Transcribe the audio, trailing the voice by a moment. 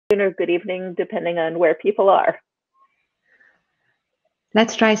or good evening, depending on where people are.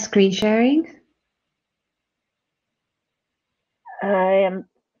 Let's try screen sharing. I am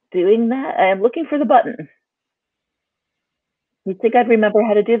doing that. I am looking for the button. You'd think I'd remember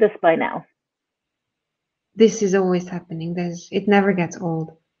how to do this by now. This is always happening. It never gets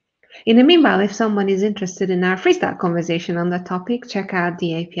old. In the meanwhile, if someone is interested in our freestyle conversation on that topic, check out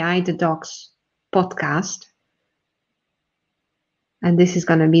the API, the Docs podcast. And this is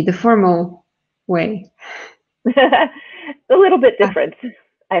going to be the formal way. A little bit different,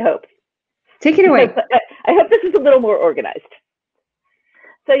 I hope. Take it away. I hope this is a little more organized.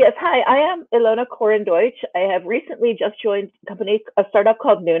 So yes, hi, I am Ilona Koren-Deutsch. I have recently just joined a startup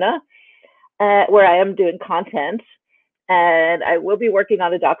called Nuna, where I am doing content. And I will be working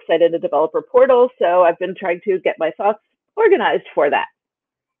on a doc site and a developer portal. So I've been trying to get my thoughts organized for that.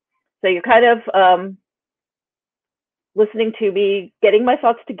 So you're kind of listening to me getting my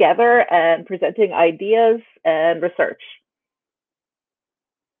thoughts together and presenting ideas and research.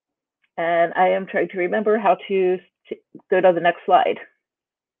 And I am trying to remember how to go to the next slide.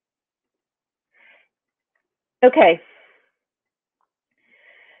 Okay.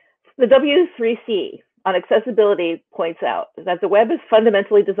 The W3C on accessibility points out that the web is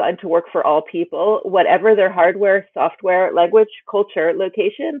fundamentally designed to work for all people, whatever their hardware, software, language, culture,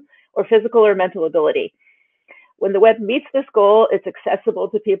 location, or physical or mental ability. When the web meets this goal, it's accessible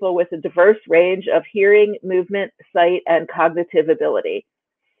to people with a diverse range of hearing, movement, sight, and cognitive ability.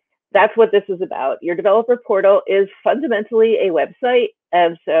 That's what this is about. Your developer portal is fundamentally a website,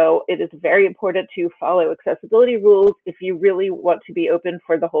 and so it is very important to follow accessibility rules if you really want to be open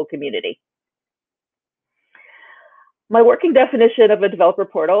for the whole community. My working definition of a developer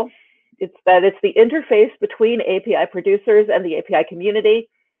portal is that it's the interface between API producers and the API community.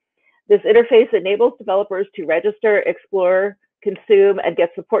 This interface enables developers to register, explore, consume, and get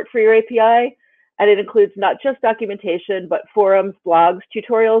support for your API. And it includes not just documentation, but forums, blogs,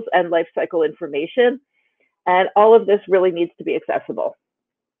 tutorials, and lifecycle information. And all of this really needs to be accessible.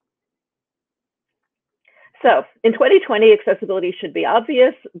 So in 2020, accessibility should be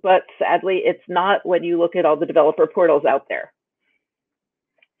obvious, but sadly, it's not when you look at all the developer portals out there.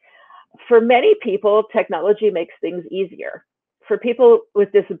 For many people, technology makes things easier. For people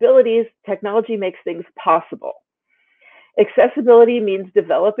with disabilities, technology makes things possible. Accessibility means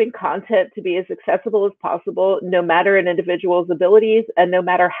developing content to be as accessible as possible, no matter an individual's abilities and no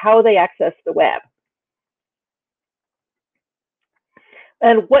matter how they access the web.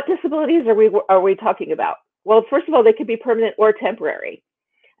 And what disabilities are we talking about? Well, first of all, they could be permanent or temporary.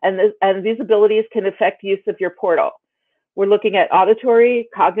 And these abilities can affect use of your portal. We're looking at auditory,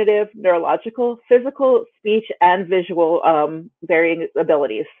 cognitive, neurological, physical, speech, and visual varying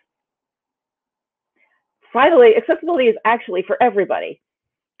abilities. Finally, accessibility is actually for everybody,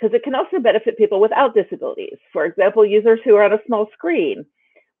 because it can also benefit people without disabilities. For example, users who are on a small screen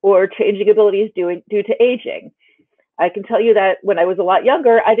or changing abilities due to aging. I can tell you that when I was a lot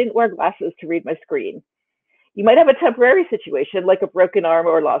younger, I didn't wear glasses to read my screen. You might have a temporary situation like a broken arm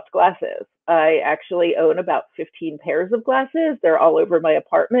or lost glasses. I actually own about 15 pairs of glasses. They're all over my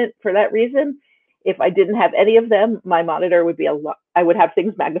apartment for that reason. If I didn't have any of them, my monitor would be I would have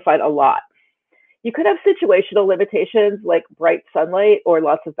things magnified a lot. You could have situational limitations like bright sunlight or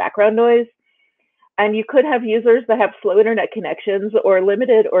lots of background noise. And you could have users that have slow internet connections or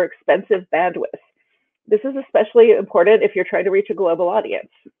limited or expensive bandwidth. This is especially important if you're trying to reach a global audience.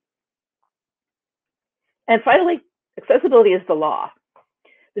 And finally, accessibility is the law.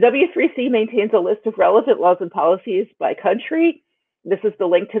 The W3C maintains a list of relevant laws and policies by country. This is the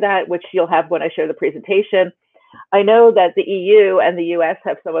link to that, which you'll have when I share the presentation. I know that the EU and the US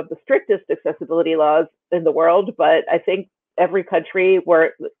have some of the strictest accessibility laws in the world, but I think every country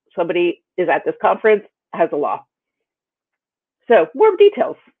where somebody is at this conference has a law. So more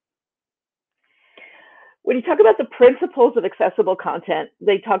details. When you talk about the principles of accessible content,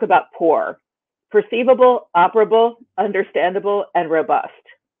 they talk about POUR: perceivable, operable, understandable, and robust.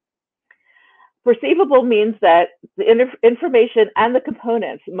 Perceivable means that the information and the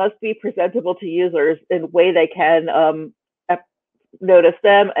components must be presentable to users in a way they can notice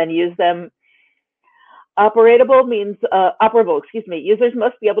them and use them. Operable, users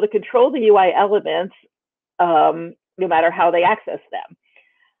must be able to control the UI elements no matter how they access them.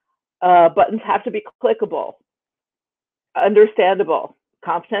 Buttons have to be clickable, understandable.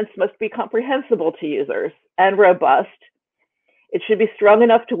 Contents must be comprehensible to users, and robust. It should be strong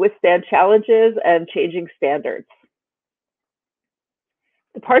enough to withstand challenges and changing standards.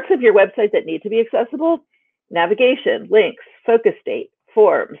 The parts of your website that need to be accessible: navigation, links, focus state,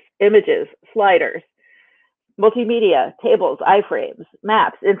 forms, images, sliders. Multimedia, tables, iframes,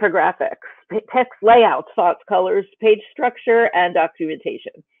 maps, infographics, text layouts, fonts, colors, page structure, and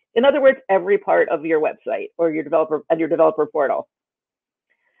documentation. In other words, every part of your website or your developer portal.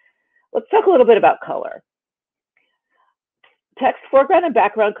 Let's talk a little bit about color. Text foreground and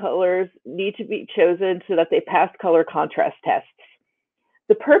background colors need to be chosen so that they pass color contrast tests.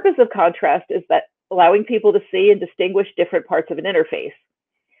 The purpose of contrast is that allowing people to see and distinguish different parts of an interface.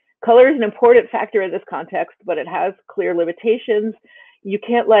 Color is an important factor in this context, but it has clear limitations. You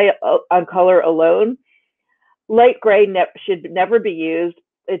can't lay on color alone. Light gray should never be used.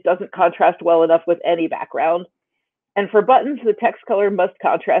 It doesn't contrast well enough with any background. And for buttons, the text color must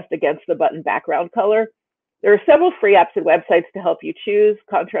contrast against the button background color. There are several free apps and websites to help you choose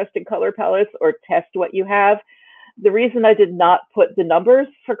contrasting color palettes or test what you have. The reason I did not put the numbers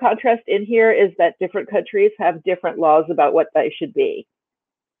for contrast in here is that different countries have different laws about what they should be.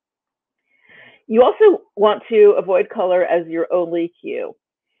 You also want to avoid color as your only cue.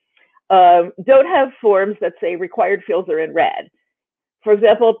 Don't have forms that say required fields are in red. For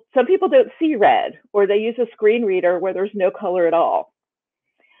example, some people don't see red, or they use a screen reader where there's no color at all.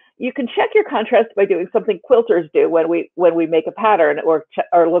 You can check your contrast by doing something quilters do when we make a pattern or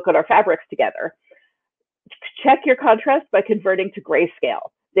look at our fabrics together. Check your contrast by converting to grayscale.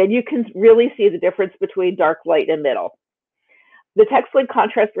 Then you can really see the difference between dark, light, and middle. The text link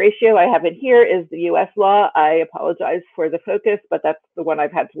contrast ratio I have in here is the US law. I apologize for the focus, but that's the one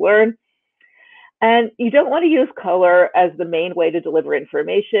I've had to learn. And you don't want to use color as the main way to deliver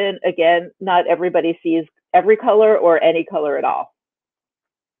information. Again, not everybody sees every color or any color at all.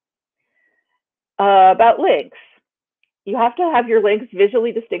 About links. You have to have your links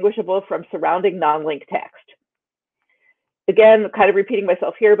visually distinguishable from surrounding non-link text. Again, kind of repeating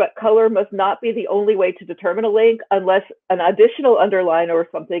myself here, but color must not be the only way to determine a link unless an additional underline or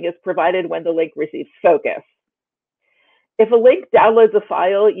something is provided when the link receives focus. If a link downloads a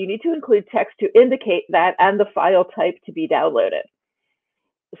file, you need to include text to indicate that and the file type to be downloaded.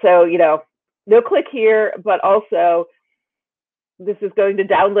 So, no click here, but also this is going to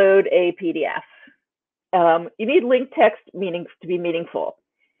download a PDF. You need link text to be meaningful.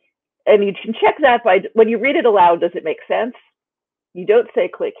 And you can check that by, when you read it aloud, does it make sense? You don't say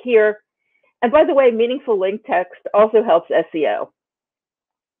click here. And by the way, meaningful link text also helps SEO.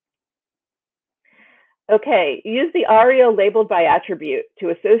 Okay, use the ARIA labeled by attribute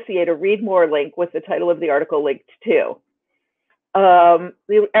to associate a read more link with the title of the article linked to.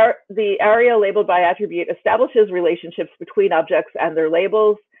 The ARIA labeled by attribute establishes relationships between objects and their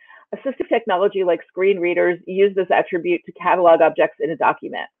labels. Assistive technology like screen readers use this attribute to catalog objects in a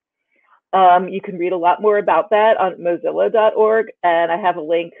document. You can read a lot more about that on mozilla.org, and I have a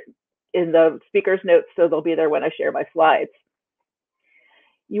link in the speaker's notes, so they'll be there when I share my slides.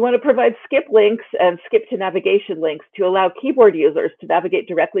 You want to provide skip links and skip to navigation links to allow keyboard users to navigate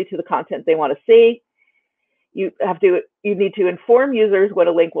directly to the content they want to see. You need to inform users when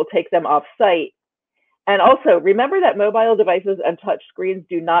a link will take them off site. And also remember that mobile devices and touch screens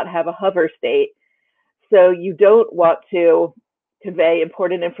do not have a hover state. So you don't want to convey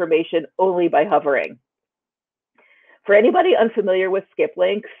important information only by hovering. For anybody unfamiliar with skip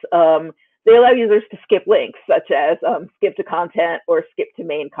links, they allow users to skip links, such as skip to content or skip to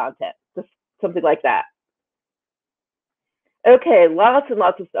main content, just something like that. Okay, lots and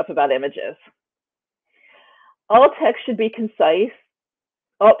lots of stuff about images. Alt text, should be concise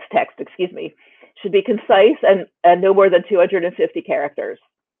and no more than 250 characters.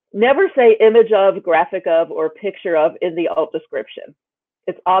 Never say image of, graphic of, or picture of in the alt description.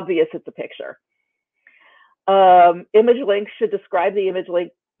 It's obvious it's a picture. Image links should describe the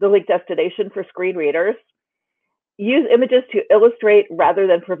link destination for screen readers. Use images to illustrate rather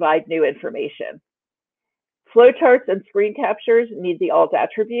than provide new information. Flowcharts and screen captures need the alt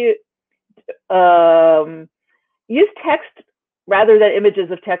attribute. Use text rather than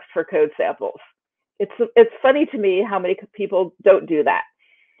images of text for code samples. It's funny to me how many people don't do that.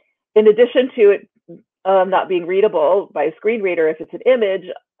 In addition to it not being readable by a screen reader if it's an image,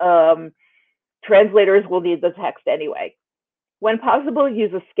 translators will need the text anyway. When possible,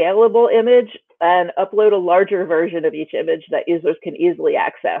 use a scalable image and upload a larger version of each image that users can easily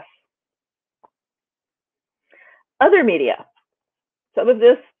access. Other media. Some of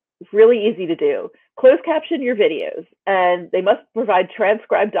this is really easy to do. Closed caption your videos, and they must provide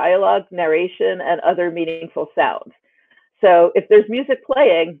transcribed dialogue, narration, and other meaningful sounds. So if there's music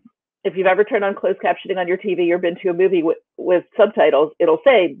playing, if you've ever turned on closed captioning on your TV or been to a movie with subtitles, it'll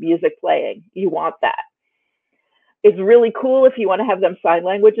say music playing. You want that. It's really cool if you want to have them sign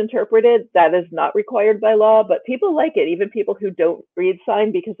language interpreted. That is not required by law, but people like it, even people who don't read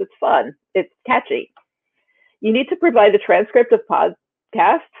sign, because it's fun. It's catchy. You need to provide a transcript of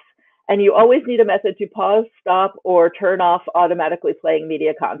podcasts, and you always need a method to pause, stop, or turn off automatically playing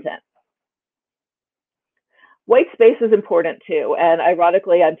media content. White space is important too, and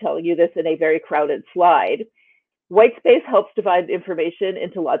ironically, I'm telling you this in a very crowded slide. White space helps divide information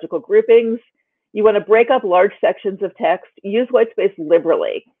into logical groupings. You want to break up large sections of text, use white space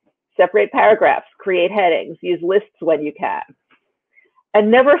liberally. Separate paragraphs, create headings, use lists when you can.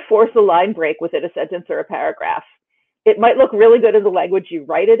 And never force a line break within a sentence or a paragraph. It might look really good in the language you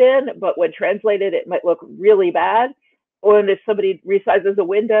write it in, but when translated, it might look really bad. Or if somebody resizes a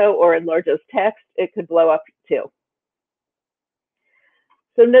window or enlarges text, it could blow up too.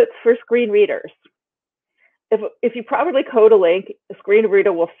 So notes for screen readers. If you properly code a link, a screen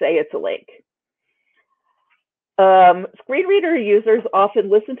reader will say it's a link. Screen reader users often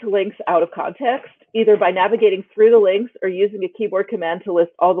listen to links out of context, either by navigating through the links or using a keyboard command to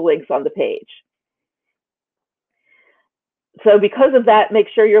list all the links on the page. So because of that, make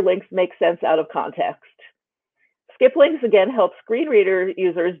sure your links make sense out of context. Skip links, again, help screen reader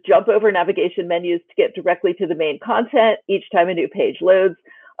users jump over navigation menus to get directly to the main content each time a new page loads.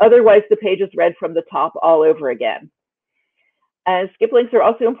 Otherwise, the page is read from the top all over again. And skip links are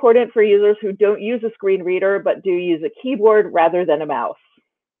also important for users who don't use a screen reader, but do use a keyboard rather than a mouse.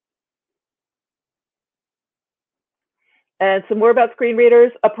 And some more about screen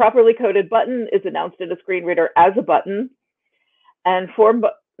readers. A properly coded button is announced in a screen reader as a button. And forms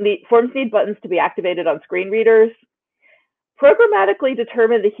need buttons to be activated on screen readers. Programmatically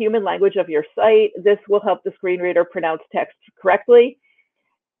determine the human language of your site. This will help the screen reader pronounce text correctly.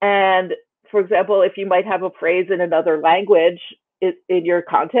 And for example, if you might have a phrase in another language in your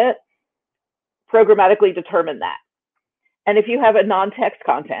content, programmatically determine that. And if you have a non-text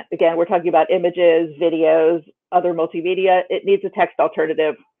content, again, we're talking about images, videos, other multimedia, it needs a text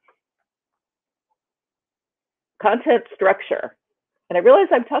alternative. Content structure. And I realize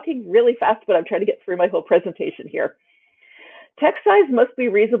I'm talking really fast, but I'm trying to get through my whole presentation here. Text size must be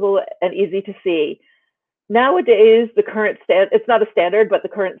reasonable and easy to see. Nowadays, the current it's not a standard, but the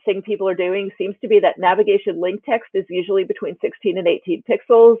current thing people are doing seems to be that navigation link text is usually between 16 and 18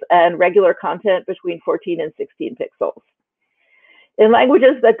 pixels and regular content between 14 and 16 pixels. In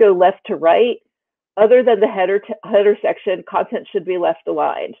languages that go left to right, other than the header section, content should be left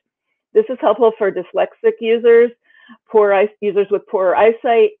aligned. This is helpful for dyslexic users, users with poorer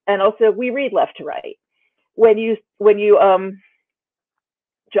eyesight, and also we read left to right. When you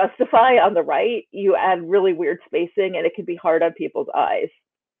justify on the right, you add really weird spacing and it can be hard on people's eyes.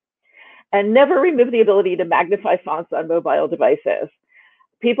 And never remove the ability to magnify fonts on mobile devices.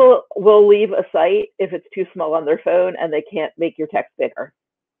 People will leave a site if it's too small on their phone and they can't make your text bigger.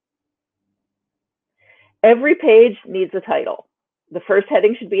 Every page needs a title. The first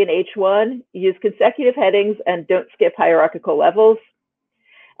heading should be an H1. Use consecutive headings and don't skip hierarchical levels.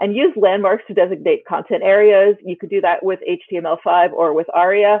 And use landmarks to designate content areas. You could do that with HTML5 or with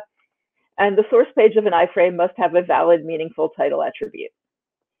ARIA. And the source page of an iframe must have a valid, meaningful title attribute.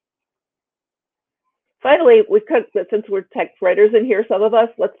 Finally, since we're text writers in here, some of us,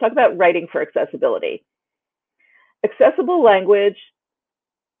 let's talk about writing for accessibility. Accessible language,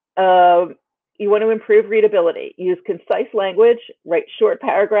 you want to improve readability. Use concise language, write short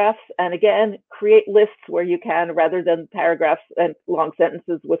paragraphs, and again, create lists where you can rather than paragraphs and long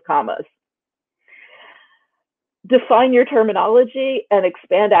sentences with commas. Define your terminology and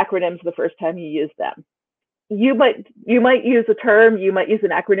expand acronyms the first time you use them. You might use a term, you might use an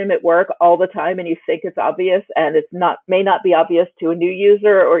acronym at work all the time and you think it's obvious, and it may not be obvious to a new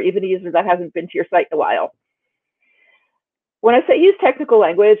user or even a user that hasn't been to your site in a while. When I say use technical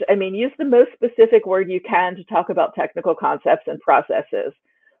language, I mean use the most specific word you can to talk about technical concepts and processes.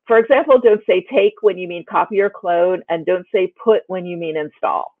 For example, don't say take when you mean copy or clone, and don't say put when you mean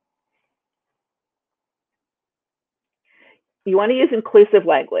install. You want to use inclusive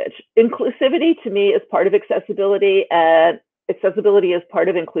language. Inclusivity to me is part of accessibility, and accessibility is part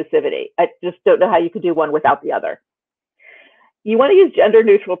of inclusivity. I just don't know how you could do one without the other. You want to use gender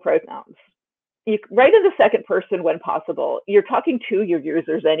neutral pronouns. You write in the second person when possible. You're talking to your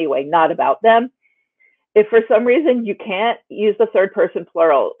users anyway, not about them. If for some reason you can't use the third person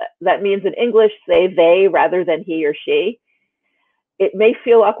plural, that means in English, say they rather than he or she. It may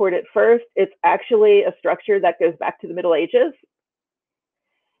feel awkward at first. It's actually a structure that goes back to the Middle Ages.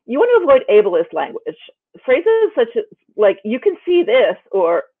 You want to avoid ableist language. Phrases such as like, you can see this,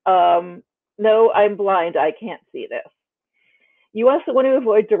 or no, I'm blind, I can't see this. You also want to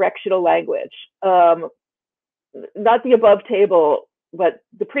avoid directional language, not the above table, but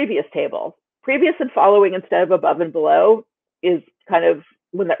the previous table. Previous and following instead of above and below is kind of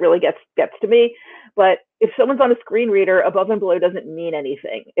when that really gets to me. But if someone's on a screen reader, above and below doesn't mean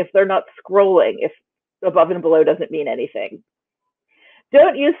anything. If they're not scrolling, if above and below doesn't mean anything.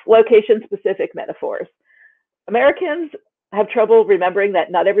 Don't use location-specific metaphors. Americans have trouble remembering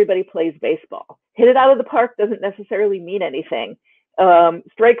that not everybody plays baseball. Hit it out of the park doesn't necessarily mean anything.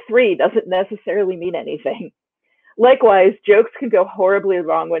 Strike three doesn't necessarily mean anything. Likewise, jokes can go horribly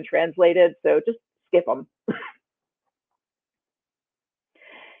wrong when translated, so just skip them.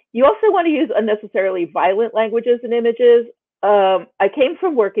 You also want to use unnecessarily violent languages and images. I came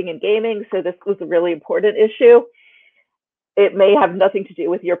from working in gaming, so this was a really important issue. It may have nothing to do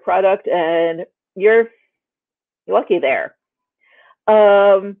with your product, and you're lucky there.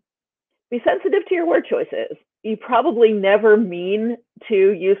 Be sensitive to your word choices. You probably never mean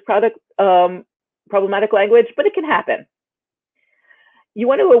to use problematic language, but it can happen. You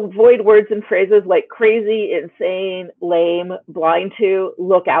want to avoid words and phrases like crazy, insane, lame, blind to,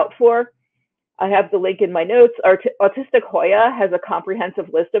 look out for. I have the link in my notes. Autistic Hoya has a comprehensive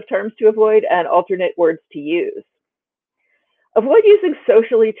list of terms to avoid and alternate words to use. Avoid using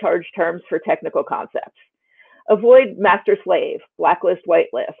socially charged terms for technical concepts. Avoid master-slave, blacklist,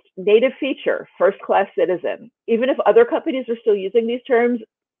 whitelist, native feature, first-class citizen. Even if other companies are still using these terms,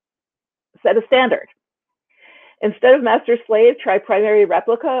 set a standard. Instead of master-slave, try primary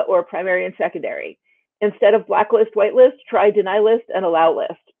replica or primary and secondary. Instead of blacklist, whitelist, try deny list and allow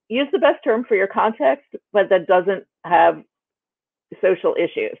list. Use the best term for your context, but that doesn't have social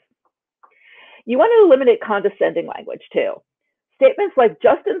issues. You want to eliminate condescending language too. Statements like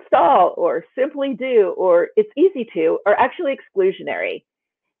just install or simply do or it's easy to are actually exclusionary.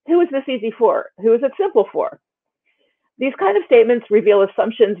 Who is this easy for? Who is it simple for? These kind of statements reveal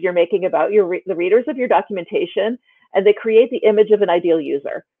assumptions you're making about the readers of your documentation, and they create the image of an ideal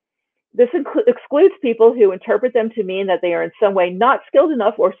user. This excludes people who interpret them to mean that they are in some way not skilled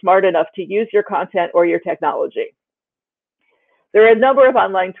enough or smart enough to use your content or your technology. There are a number of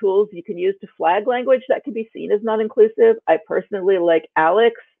online tools you can use to flag language that can be seen as non-inclusive. I personally like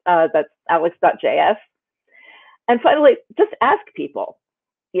Alex, that's alex.js. And finally, just ask people,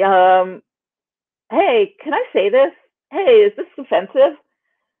 hey, can I say this? Hey, is this offensive?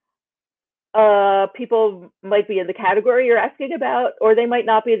 People might be in the category you're asking about, or they might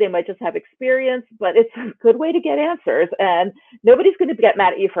not be. They might just have experience, but it's a good way to get answers. And nobody's going to get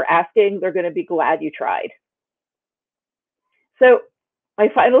mad at you for asking. They're going to be glad you tried. So my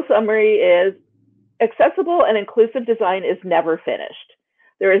final summary is accessible and inclusive design is never finished.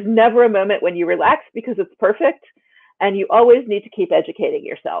 There is never a moment when you relax because it's perfect, and you always need to keep educating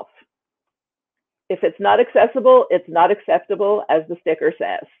yourself. If it's not accessible, it's not acceptable, as the sticker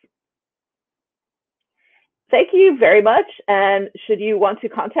says. Thank you very much, and should you want to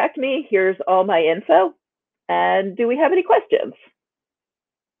contact me, here's all my info. And do we have any questions?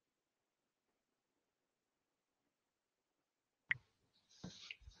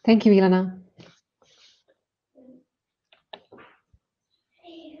 Thank you, Ilona.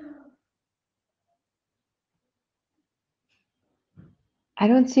 I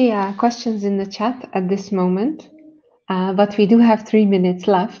don't see questions in the chat at this moment, but we do have 3 minutes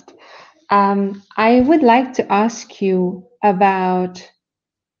left. I would like to ask you about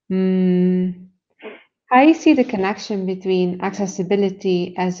how you see the connection between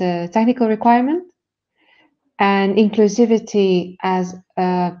accessibility as a technical requirement and inclusivity as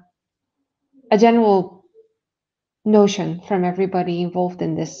a general notion from everybody involved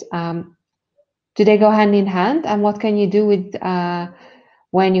in this. Do they go hand in hand? And what can you do with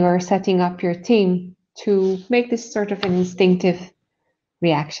when you're setting up your team to make this sort of an instinctive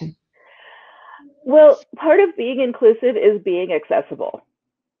reaction? Well, part of being inclusive is being accessible.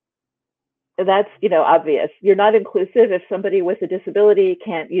 That's, obvious. You're not inclusive if somebody with a disability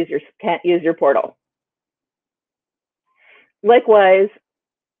can't use your portal. Likewise,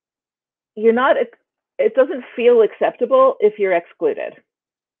 it doesn't feel acceptable if you're excluded.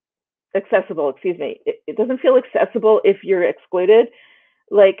 Accessible, excuse me. It doesn't feel accessible if you're excluded.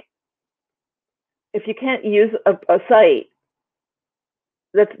 Like, if you can't use a site,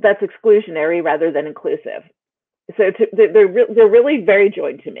 that's exclusionary rather than inclusive. So they're really very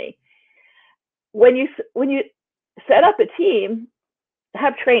joined to me. When you set up a team,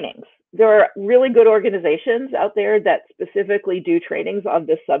 have trainings. There are really good organizations out there that specifically do trainings on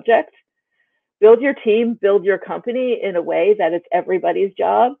this subject. Build your team, build your company in a way that it's everybody's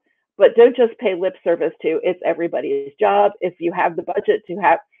job, but don't just pay lip service to it's everybody's job. If you have the budget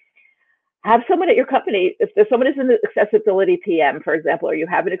to have someone at your company, if there's someone who's an accessibility PM, for example, or you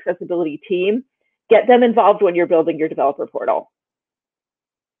have an accessibility team, get them involved when you're building your developer portal.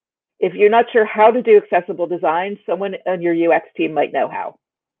 If you're not sure how to do accessible design, someone on your UX team might know how.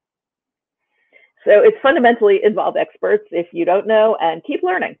 So it's fundamentally involve experts if you don't know, and keep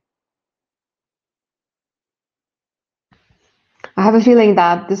learning. I have a feeling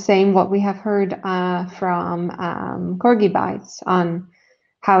that the same what we have heard from Corgi Bytes on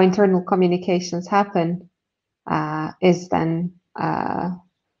how internal communications happen is then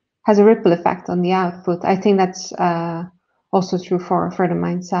has a ripple effect on the output. I think that's also true for the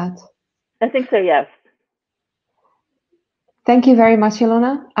mindset. I think so, yes. Thank you very much,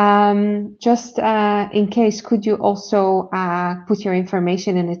 Ilona. Just in case, could you also put your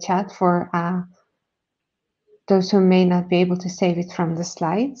information in the chat for those who may not be able to save it from the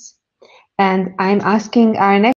slides? And I'm asking our next